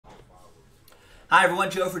Hi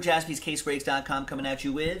everyone, Joe for JaspysCaseBreaks.com coming at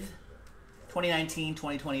you with 2019-2020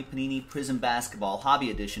 Panini Prizm Basketball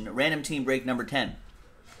Hobby Edition, random team break number 10.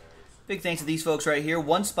 Big thanks to these folks right here.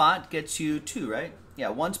 One spot gets you two, right? Yeah,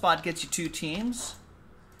 one spot gets you two teams.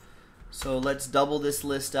 So let's double this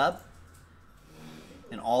list up.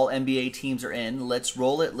 And all NBA teams are in. Let's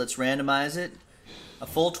roll it. Let's randomize it. A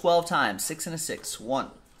full 12 times. 6 and a 6.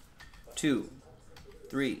 1, 2,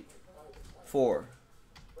 3, 4,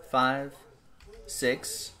 5,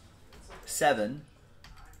 6, 7,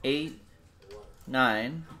 8,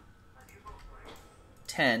 9,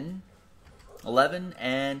 10, 11,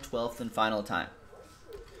 and 12th and final time.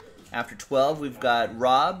 After 12, we've got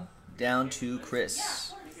Rob down to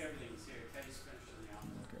Chris.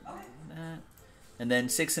 And then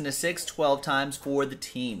 6 and a 6, 12 times for the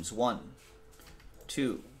teams. 1,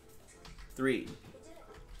 2, 3,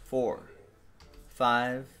 4,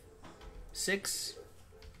 5, 6,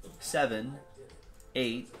 7,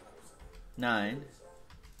 8, 9,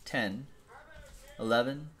 10,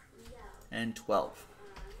 11, and 12.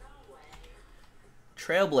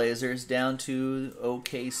 Trailblazers down to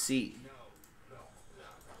OKC.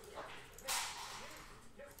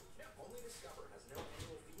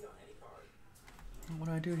 What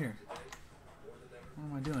do I do here? What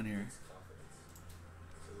am I doing here?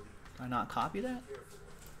 Do I not copy that?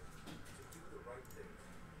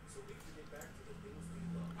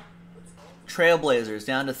 Trailblazers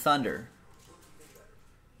down to Thunder.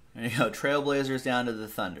 There you go. Trailblazers down to the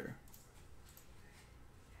Thunder.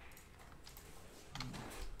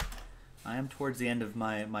 I am towards the end of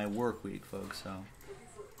my work week, folks, so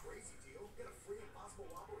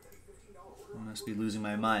I must be losing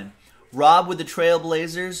my mind. Rob with the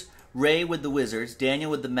Trailblazers, Ray with the Wizards,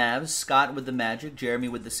 Daniel with the Mavs, Scott with the Magic, Jeremy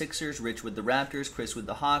with the Sixers, Rich with the Raptors, Chris with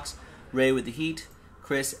the Hawks, Ray with the Heat,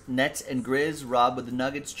 Chris, Nets and Grizz, Rob with the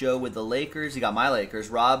Nuggets, Joe with the Lakers, you got my Lakers,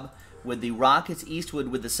 Rob with the Rockets, Eastwood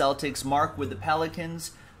with the Celtics, Mark with the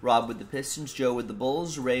Pelicans, Rob with the Pistons, Joe with the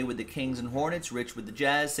Bulls, Ray with the Kings and Hornets, Rich with the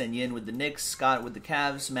Jazz, Senyin with the Knicks, Scott with the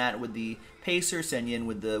Cavs, Matt with the Pacers, Senyin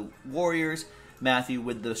with the Warriors, Matthew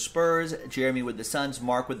with the Spurs, Jeremy with the Suns,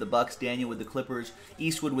 Mark with the Bucks, Daniel with the Clippers,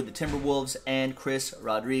 Eastwood with the Timberwolves, and Chris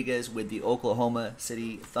Rodriguez with the Oklahoma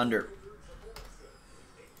City Thunder.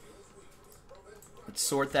 Let's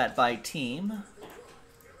sort that by team.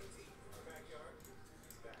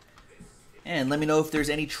 And let me know if there's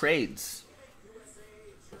any trades.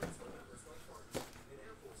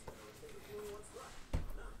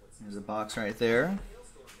 There's a box right there.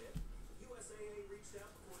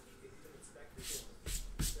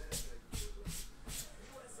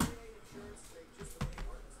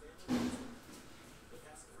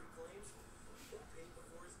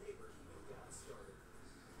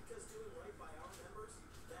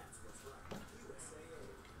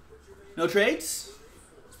 No trades?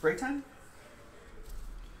 It's break time?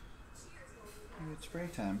 Maybe it's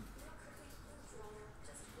break time.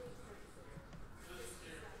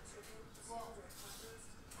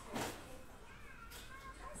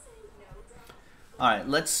 Alright,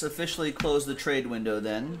 let's officially close the trade window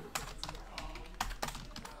then.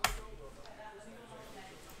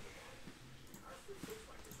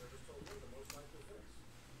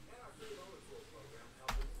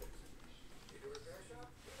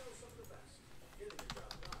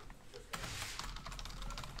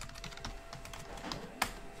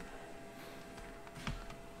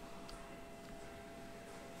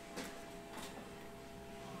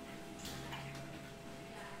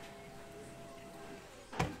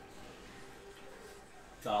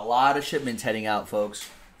 Got a lot of shipments heading out, folks.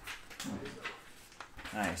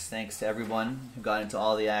 Nice. Thanks to everyone who got into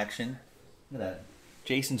all the action. Look at that.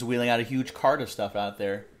 Jason's wheeling out a huge cart of stuff out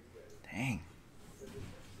there. Dang.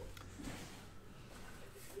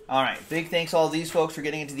 All right. Big thanks to all these folks for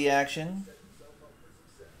getting into the action.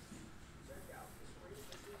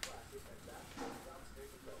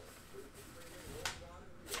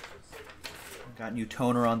 Got new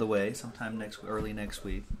toner on the way sometime early next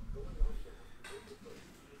week.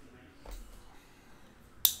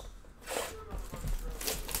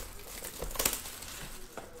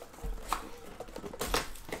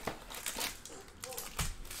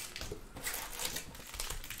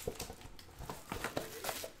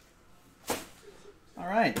 All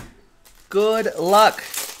right. Good luck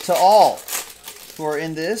to all who are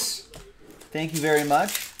in this. Thank you very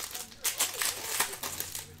much.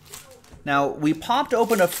 Now, we popped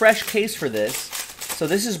open a fresh case for this. So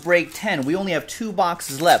this is break 10. We only have 2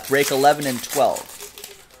 boxes left, break 11 and 12.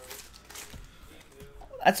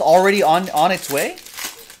 That's already on its way?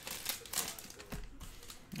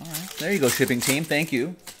 All right. There you go, shipping team. Thank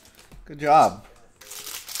you. Good job.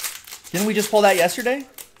 Didn't we just pull that yesterday?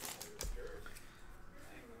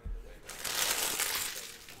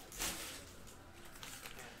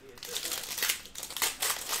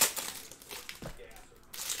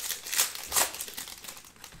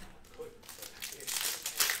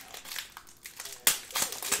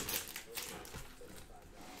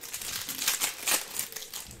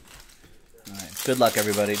 All right. Good luck,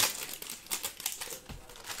 everybody.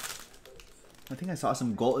 I think I saw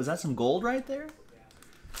some gold. Is that some gold right there?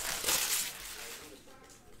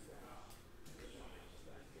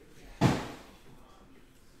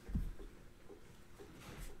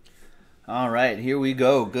 All right, here we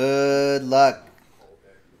go. Good luck.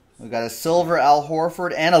 We got a silver Al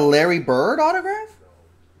Horford and a Larry Bird autograph?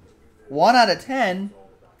 1 out of 10.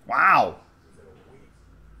 Wow.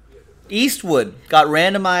 Eastwood got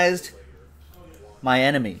randomized. My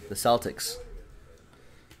enemy, the Celtics.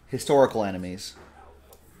 Historical enemies.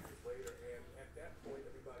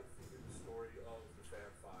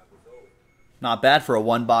 Not bad for a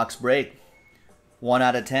 1-box break. 1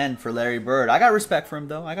 out of 10 for Larry Bird. I got respect for him,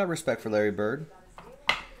 though. I got respect for Larry Bird.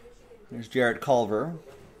 There's Jarrett Culver.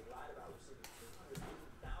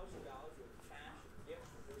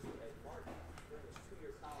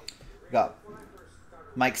 Got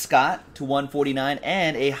Mike Scott to 149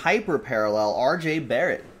 and a hyper parallel R.J.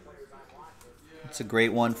 Barrett. It's a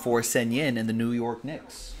great one for Sen Yin and the New York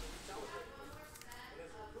Knicks.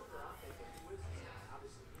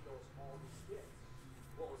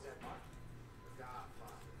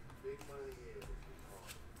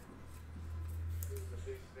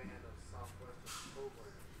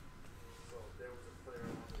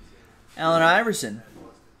 Allen Iverson,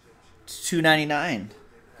 299.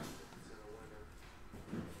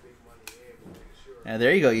 Yeah,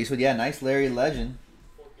 there you go, Eastwood. Yeah, nice Larry Legend.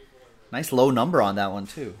 Nice low number on that one,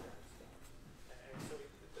 too.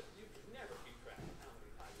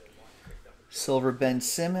 Silver Ben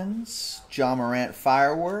Simmons, John Morant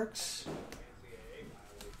Fireworks.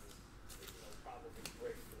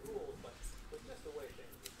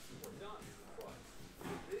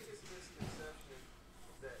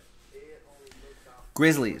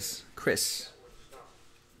 Grizzlies, Chris.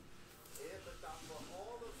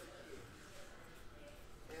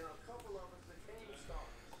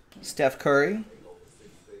 Steph Curry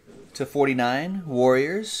to 49,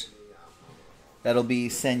 Warriors. That'll be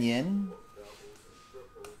Sen Yin.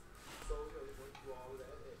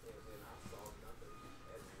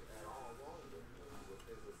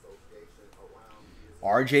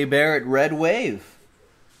 R.J. Barrett, Red Wave.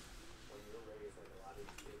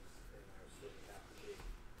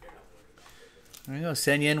 There you go,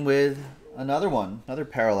 Sen Yin with another one, another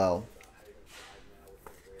parallel.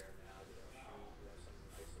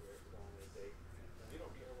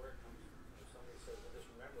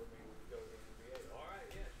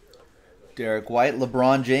 Derek White,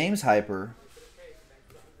 LeBron James, hyper.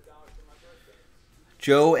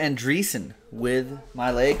 Joe Andreessen with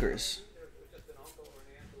my Lakers.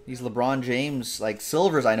 These LeBron James like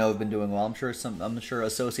silvers I know have been doing well. I'm sure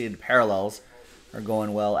associated parallels are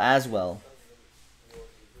going well as well.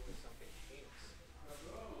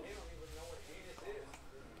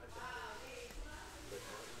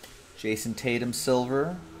 Jason Tatum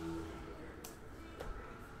silver.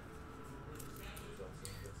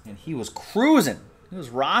 And he was cruising. He was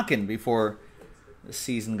rocking before the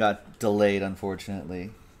season got delayed, unfortunately.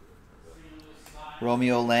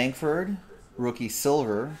 Romeo Langford, rookie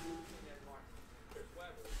silver.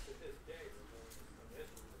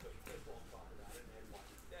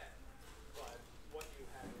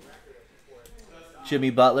 Jimmy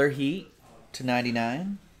Butler, Heat, to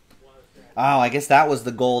 99. Oh, I guess that was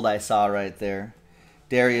the gold I saw right there.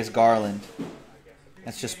 Darius Garland.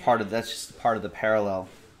 That's just part of the parallel.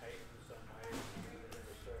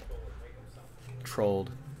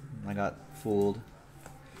 Trolled. I got fooled.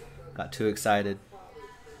 Got too excited.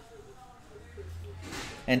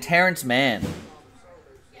 And Terrence Mann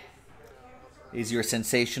is your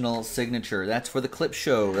sensational signature. That's for the Clip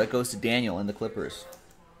Show. That goes to Daniel and the Clippers.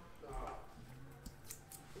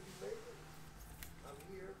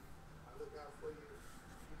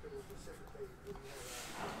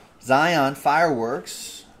 Zion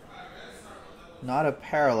Fireworks. Not a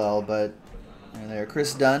parallel, but there.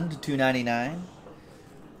 Chris Dunn to 299.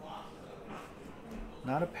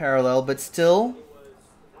 Not a parallel, but still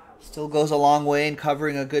goes a long way in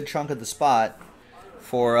covering a good chunk of the spot.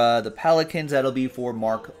 For the Pelicans, that'll be for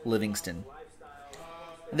Mark Livingston.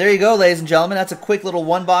 And there you go, ladies and gentlemen. That's a quick little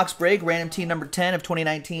one-box break. Random team number 10 of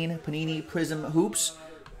 2019 Panini Prizm Hoops.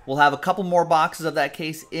 We'll have a couple more boxes of that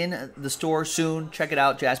case in the store soon. Check it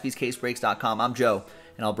out, jaspyscasebreaks.com. I'm Joe,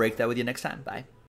 and I'll break that with you next time. Bye.